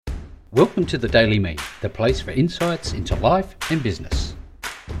Welcome to the Daily Me, the place for insights into life and business.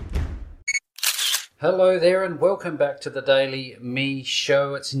 Hello there and welcome back to the Daily Me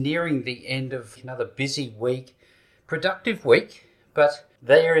show. It's nearing the end of another busy week, productive week, but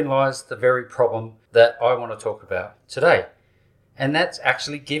therein lies the very problem that I want to talk about today. And that's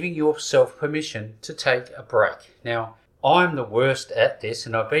actually giving yourself permission to take a break. Now, I'm the worst at this,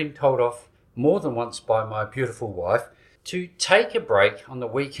 and I've been told off more than once by my beautiful wife to take a break on the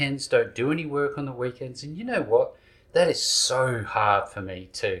weekends, don't do any work on the weekends. And you know what? That is so hard for me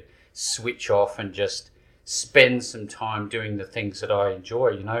to switch off and just spend some time doing the things that I enjoy.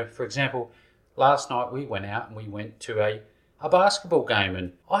 You know, for example, last night we went out and we went to a basketball game,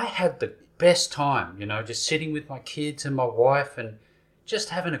 and I had the best time, you know, just sitting with my kids and my wife and just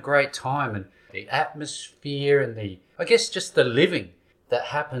having a great time. And the atmosphere and just the living that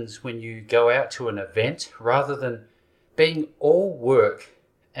happens when you go out to an event rather than being all work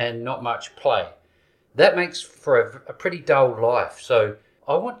and not much play. That makes for a pretty dull life. So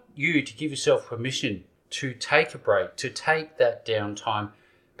I want you to give yourself permission to take a break, to take that downtime,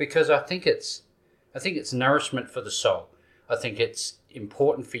 because I think it's nourishment for the soul. I think it's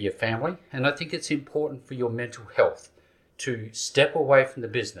important for your family, and I think it's important for your mental health to step away from the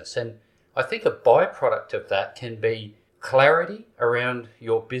business. And I think a byproduct of that can be clarity around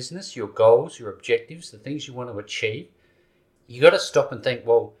your business, your goals, your objectives, the things you want to achieve. You got to stop and think,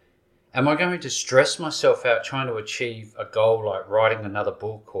 well, am I going to stress myself out trying to achieve a goal like writing another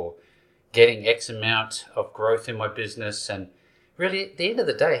book or getting X amount of growth in my business? And really, at the end of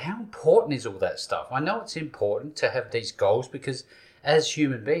the day, how important is all that stuff? I know it's important to have these goals because as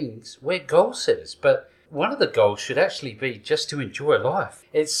human beings, we're goal setters. But one of the goals should actually be just to enjoy life.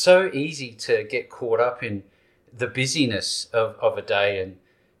 It's so easy to get caught up in the busyness of a day and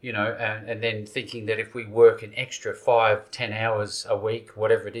and then thinking that if we work an extra 5-10 hours a week,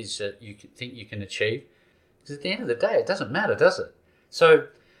 whatever it is that you think you can achieve, because at the end of the day, it doesn't matter, does it? So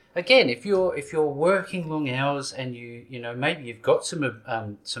again, if you're working long hours and maybe you've got some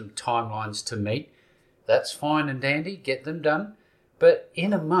timelines to meet, that's fine and dandy, get them done. But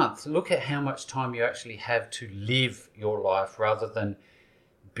in a month, look at how much time you actually have to live your life rather than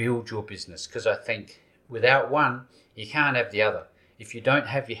build your business. Because I think without one, you can't have the other. If you don't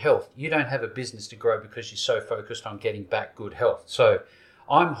have your health, you don't have a business to grow because you're so focused on getting back good health. So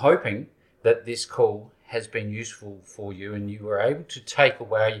I'm hoping that this call has been useful for you and you were able to take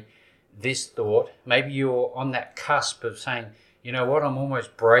away this thought. Maybe you're on that cusp of saying, you know what, I'm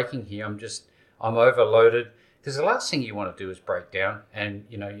almost breaking here. I'm overloaded. Because the last thing you want to do is break down, and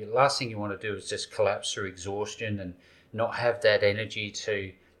the last thing you want to do is just collapse through exhaustion and not have that energy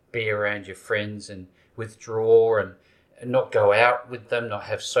to be around your friends and withdraw and not go out with them, not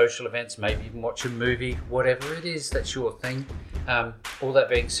have social events, maybe even watch a movie, whatever it is, that's your thing. All that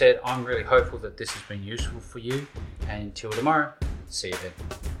being said, I'm really hopeful that this has been useful for you. And until tomorrow, see you then.